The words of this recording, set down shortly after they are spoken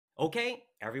Okay,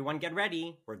 everyone get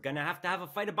ready. We're gonna have a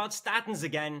fight about statins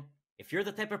again. If you're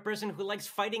the type of person who likes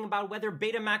fighting about whether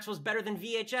Betamax was better than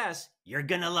VHS, you're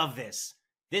gonna love this.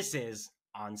 This is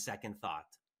On Second Thought.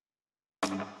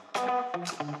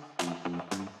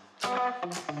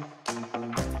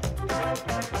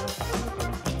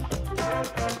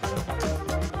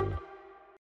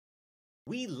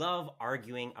 We love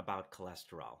arguing about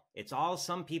cholesterol. It's all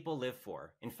some people live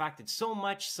for. In fact, it's so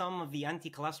much some of the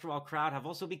anti-cholesterol crowd have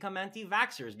also become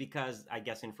anti-vaxxers because, I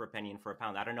guess, in for a penny, in for a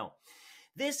pound, I don't know.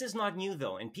 This is not new,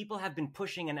 though, and people have been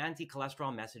pushing an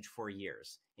anti-cholesterol message for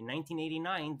years. In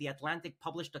 1989, The Atlantic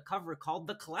published a cover called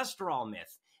The Cholesterol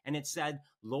Myth, and it said,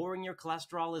 lowering your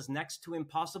cholesterol is next to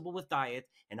impossible with diet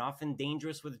and often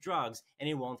dangerous with drugs, and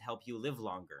it won't help you live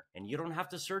longer. And you don't have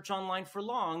to search online for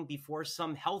long before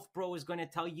some health bro is going to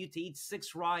tell you to eat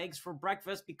 6 raw eggs for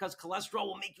breakfast because cholesterol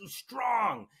will make you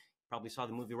strong. Probably saw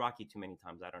the movie Rocky too many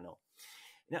times, I don't know.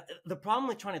 Now, the problem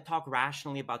with trying to talk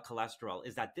rationally about cholesterol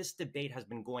is that this debate has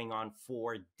been going on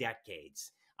for decades.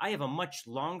 I have a much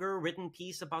longer written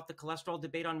piece about the cholesterol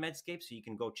debate on Medscape, so you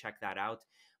can go check that out.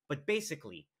 But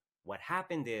basically, what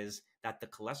happened is that the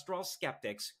cholesterol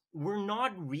skeptics were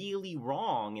not really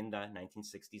wrong in the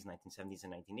 1960s, 1970s,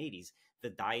 and 1980s.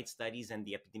 The diet studies and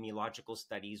the epidemiological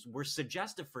studies were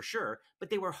suggestive for sure, but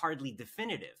they were hardly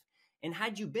definitive. And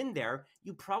had you been there,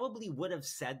 you probably would have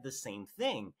said the same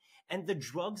thing. And the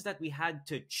drugs that we had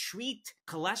to treat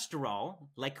cholesterol,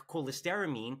 like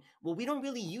cholestyramine, well, we don't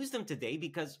really use them today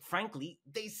because, frankly,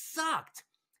 they sucked.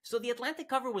 So the Atlantic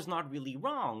cover was not really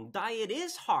wrong. Diet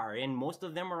is hard, and most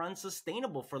of them are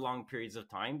unsustainable for long periods of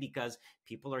time because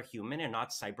people are human and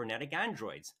not cybernetic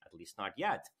androids, at least not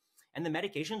yet. And the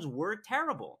medications were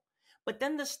terrible. But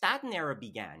then the statin era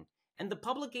began, and the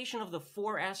publication of the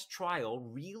 4S trial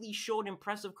really showed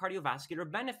impressive cardiovascular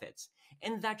benefits.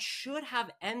 And that should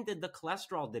have ended the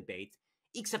cholesterol debate,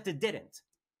 except it didn't.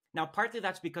 Now, partly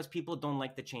that's because people don't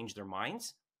like to change their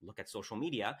minds. Look at social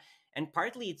media. And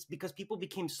partly it's because people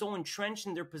became so entrenched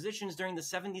in their positions during the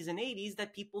 70s and 80s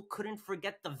that people couldn't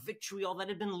forget the vitriol that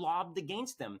had been lobbed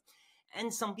against them.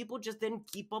 And some people just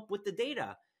didn't keep up with the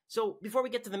data. So before we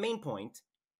get to the main point,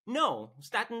 no,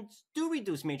 statins do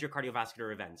reduce major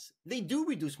cardiovascular events. They do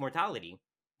reduce mortality.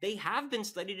 They have been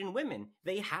studied in women.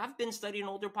 They have been studied in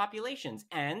older populations.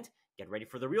 And, get ready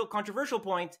for the real controversial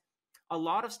point, a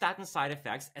lot of statin side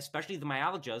effects, especially the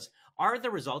myalgias, are the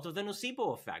result of the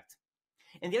nocebo effect.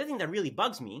 And the other thing that really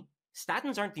bugs me,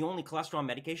 statins aren't the only cholesterol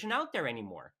medication out there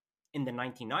anymore. In the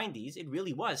 1990s, it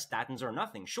really was statins or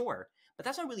nothing, sure, but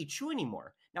that's not really true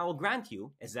anymore. Now, I'll grant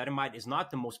you, ezetimibe is not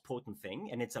the most potent thing,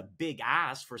 and it's a big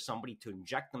ask for somebody to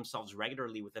inject themselves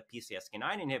regularly with a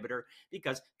PCSK9 inhibitor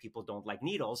because people don't like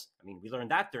needles. I mean, we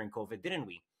learned that during COVID, didn't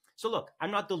we? So look,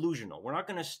 I'm not delusional. We're not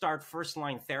going to start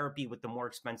first-line therapy with the more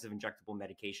expensive injectable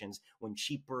medications when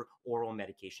cheaper oral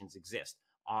medications exist,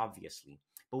 obviously.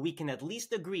 But we can at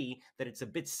least agree that it's a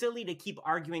bit silly to keep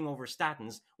arguing over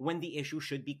statins when the issue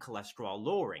should be cholesterol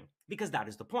lowering, because that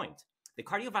is the point. The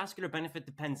cardiovascular benefit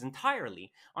depends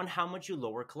entirely on how much you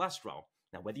lower cholesterol.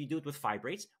 Now, whether you do it with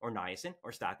fibrates or niacin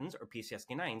or statins or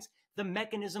PCSK9s, the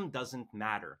mechanism doesn't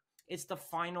matter. It's the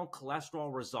final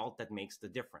cholesterol result that makes the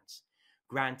difference.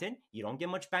 Granted, you don't get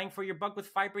much bang for your buck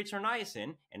with fibrates or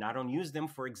niacin, and I don't use them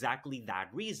for exactly that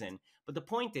reason, but the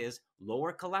point is,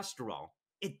 lower cholesterol.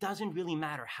 It doesn't really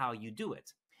matter how you do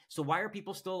it. So why are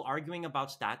people still arguing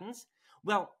about statins?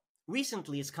 Well,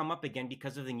 recently it's come up again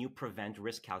because of the new Prevent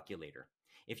risk calculator.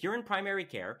 If you're in primary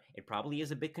care, it probably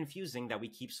is a bit confusing that we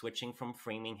keep switching from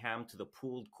Framingham to the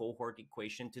pooled cohort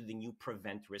equation to the new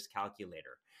Prevent risk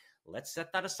calculator. Let's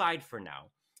set that aside for now.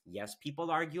 Yes,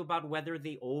 people argue about whether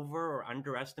they over or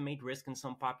underestimate risk in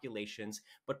some populations,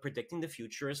 but predicting the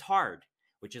future is hard,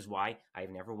 which is why I've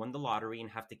never won the lottery and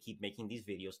have to keep making these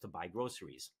videos to buy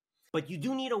groceries. But you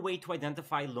do need a way to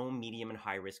identify low, medium, and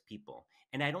high-risk people.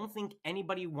 And I don't think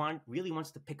anybody really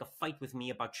wants to pick a fight with me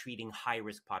about treating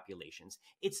high-risk populations.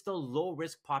 It's the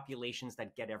low-risk populations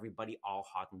that get everybody all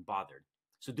hot and bothered.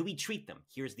 So do we treat them?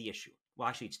 Here's the issue. Well,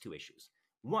 actually, it's 2 issues.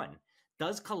 1,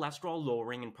 does cholesterol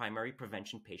lowering in primary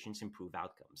prevention patients improve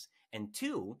outcomes? And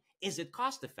 2, is it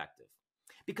cost-effective?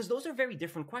 Because those are very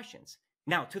different questions.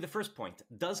 Now, to the first point,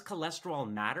 does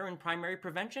cholesterol matter in primary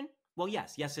prevention? Well,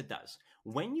 yes, it does.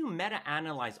 When you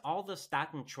meta-analyze all the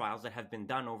statin trials that have been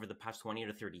done over the past 20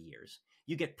 to 30 years,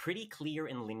 you get pretty clear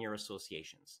and linear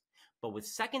associations. But with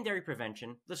secondary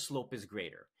prevention, the slope is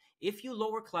greater. If you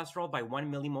lower cholesterol by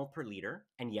 1 millimole per liter,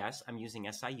 and yes, I'm using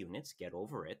SI units, get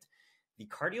over it, the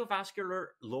cardiovascular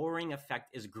lowering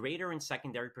effect is greater in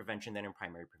secondary prevention than in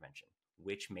primary prevention,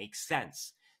 which makes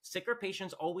sense. Sicker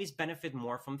patients always benefit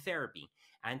more from therapy.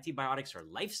 Antibiotics are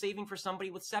life-saving for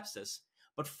somebody with sepsis,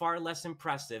 but far less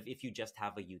impressive if you just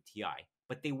have a UTI.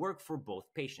 But they work for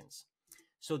both patients.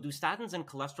 So do statins and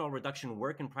cholesterol reduction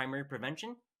work in primary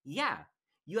prevention? Yeah.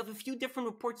 You have a few different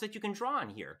reports that you can draw on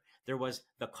here. There was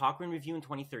the Cochrane review in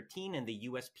 2013 and the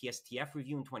USPSTF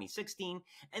review in 2016,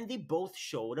 and they both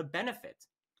showed a benefit.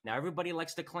 Now, everybody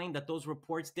likes to claim that those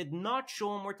reports did not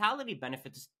show a mortality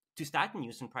benefit to statin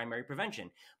use in primary prevention.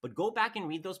 But go back and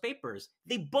read those papers.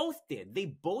 They both did.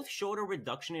 They both showed a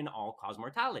reduction in all-cause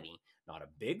mortality. Not a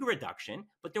big reduction,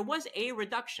 but there was a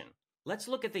reduction. Let's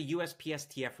look at the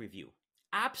USPSTF review.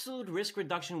 Absolute risk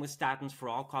reduction with statins for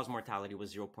all-cause mortality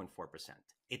was 0.4%.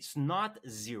 It's not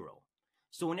zero.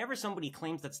 So whenever somebody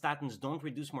claims that statins don't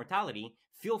reduce mortality,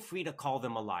 feel free to call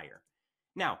them a liar.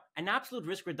 Now, an absolute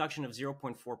risk reduction of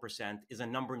 0.4% is a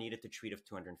number needed to treat of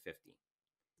 250.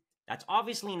 That's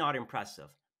obviously not impressive,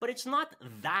 but it's not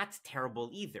that terrible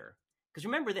either. Because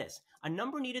remember this, a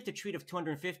number needed to treat of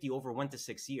 250 over 1 to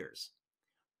 6 years.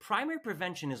 Primary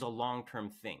prevention is a long-term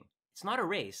thing. It's not a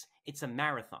race, it's a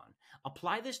marathon.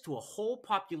 Apply this to a whole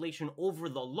population over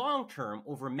the long term,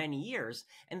 over many years,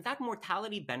 and that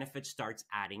mortality benefit starts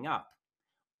adding up.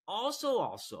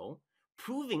 Also,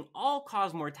 proving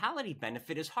all-cause mortality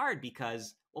benefit is hard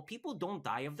because, well, people don't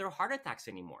die of their heart attacks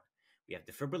anymore. We have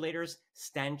defibrillators,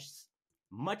 stents,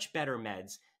 much better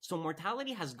meds, so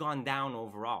mortality has gone down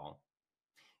overall.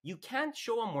 You can't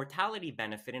show a mortality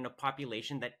benefit in a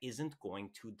population that isn't going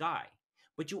to die.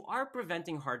 But you are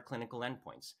preventing hard clinical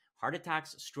endpoints. Heart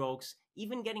attacks, strokes,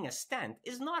 even getting a stent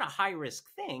is not a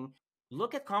high-risk thing.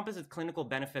 Look at composite clinical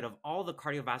benefit of all the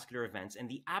cardiovascular events, and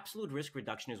the absolute risk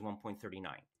reduction is 1.39.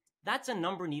 That's a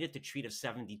number needed to treat of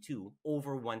 72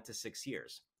 over 1 to 6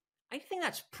 years. I think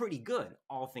that's pretty good,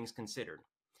 all things considered.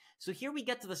 So here we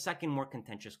get to the second more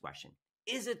contentious question.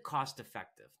 Is it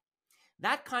cost-effective?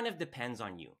 That kind of depends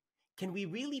on you. Can we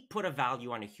really put a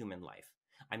value on a human life?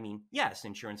 I mean, yes,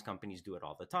 insurance companies do it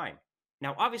all the time.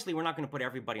 Now, obviously, we're not going to put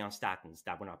everybody on statins.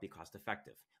 That would not be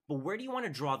cost-effective. But where do you want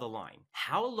to draw the line?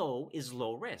 How low is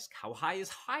low risk? How high is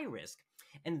high risk?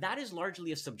 And that is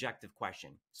largely a subjective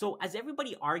question. So as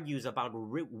everybody argues about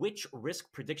which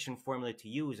risk prediction formula to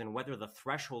use and whether the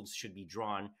thresholds should be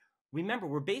drawn, remember,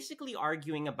 we're basically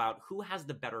arguing about who has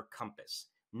the better compass,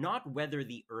 not whether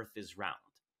the earth is round.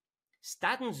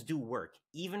 Statins do work,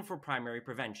 even for primary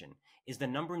prevention. Is the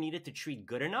number needed to treat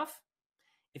good enough?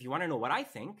 If you want to know what I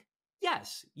think,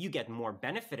 yes, you get more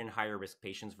benefit in higher risk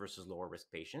patients versus lower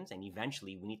risk patients, and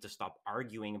eventually we need to stop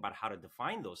arguing about how to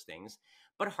define those things.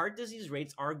 But heart disease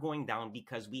rates are going down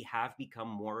because we have become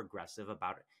more aggressive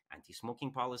about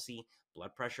anti-smoking policy,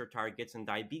 blood pressure targets, and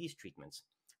diabetes treatments.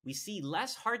 We see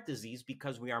less heart disease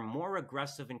because we are more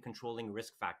aggressive in controlling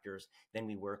risk factors than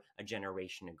we were a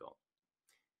generation ago.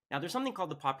 Now, there's something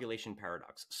called the population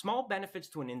paradox. Small benefits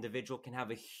to an individual can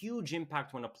have a huge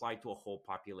impact when applied to a whole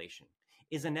population.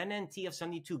 Is an NNT of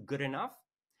 72 good enough?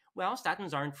 Well,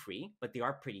 statins aren't free, but they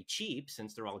are pretty cheap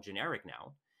since they're all generic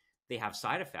now. They have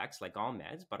side effects like all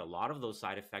meds, but a lot of those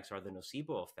side effects are the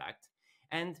nocebo effect,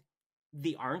 and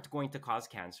they aren't going to cause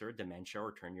cancer, dementia,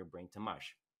 or turn your brain to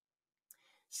mush.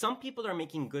 Some people are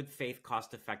making good faith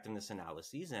cost-effectiveness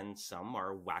analyses, and some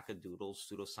are wackadoodle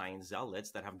pseudoscience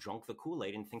zealots that have drunk the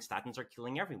Kool-Aid and think statins are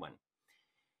killing everyone.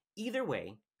 Either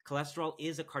way, cholesterol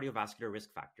is a cardiovascular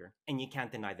risk factor, and you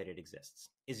can't deny that it exists.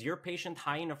 Is your patient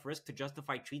high enough risk to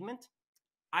justify treatment?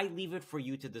 I leave it for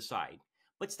you to decide,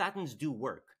 but statins do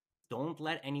work. Don't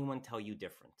let anyone tell you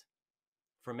different.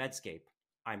 For Medscape,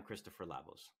 I'm Christopher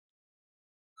Labos.